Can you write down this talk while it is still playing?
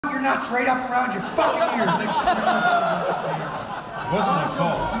your nuts right up around your fucking ears. It wasn't my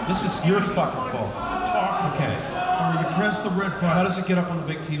fault. This is your fucking fault. Okay. You press the red button. How does it get up on the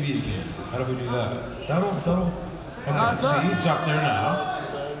big TV again? How do we do that? That'll. Okay, see, it's up there now.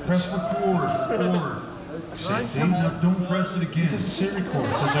 Press record. See? Now don't press it again. It doesn't say record.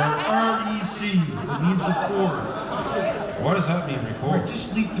 It says REC. It means record. What does that mean, record?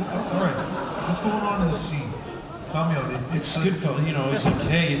 Just leave. Alright. What's going on in the scene? Tell me out. It's good, fella. You know, he's like,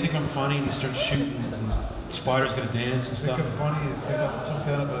 hey, you think I'm funny? And he starts shooting, and Spider's gonna dance and stuff. Think I'm funny? Think I'm some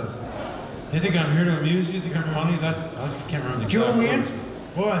kind of a... You think I'm here to amuse you? You think I'm funny? I can't remember the exact Julian?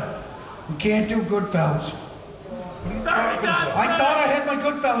 words. We can't do Goodfellas. What are you talking about? I thought I had my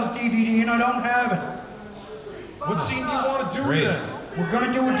Goodfellas DVD and I don't have it. What scene do you want to do Great. then? We're going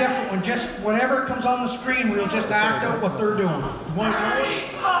to do a different one. Just whatever comes on the screen, we'll just act out what they're doing. You want to know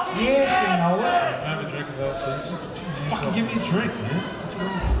it? Yes, you know it. Have a drink of that, please. Fucking give me a drink, man.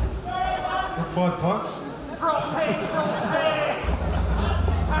 For $5?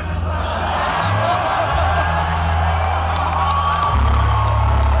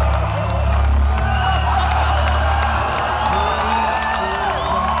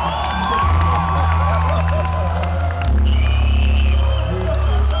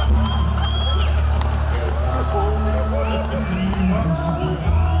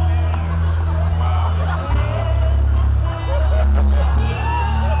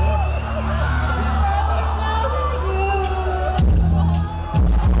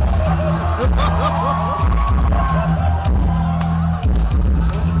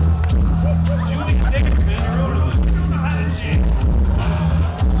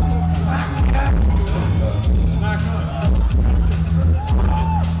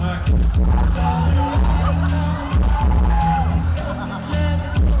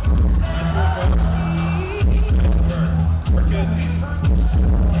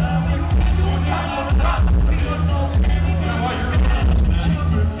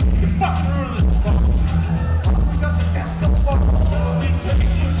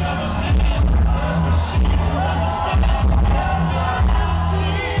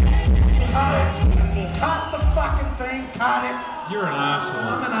 You're an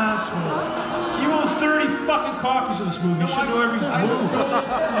asshole. I'm an asshole. You own 30 fucking copies of this movie. You should know every move.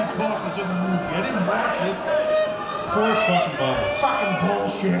 Copies of the movie. I didn't watch it. Poor fucking bubbles. Fucking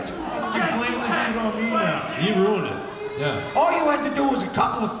bullshit. You're blaming this shit on me now. You ruined it. Yeah. All you had to do was a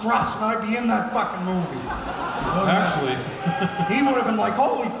couple of thrusts and I'd be in that fucking movie. Actually. He would have been like,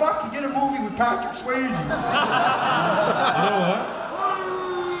 holy fuck, you did a movie with Patrick Swayze. You know what?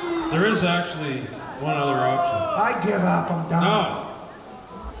 There is actually one other option. I give up, I'm done. No.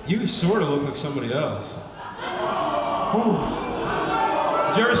 You sort of look like somebody else. Who?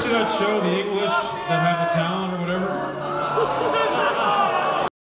 Did you ever see that show, The English, that have the talent or whatever?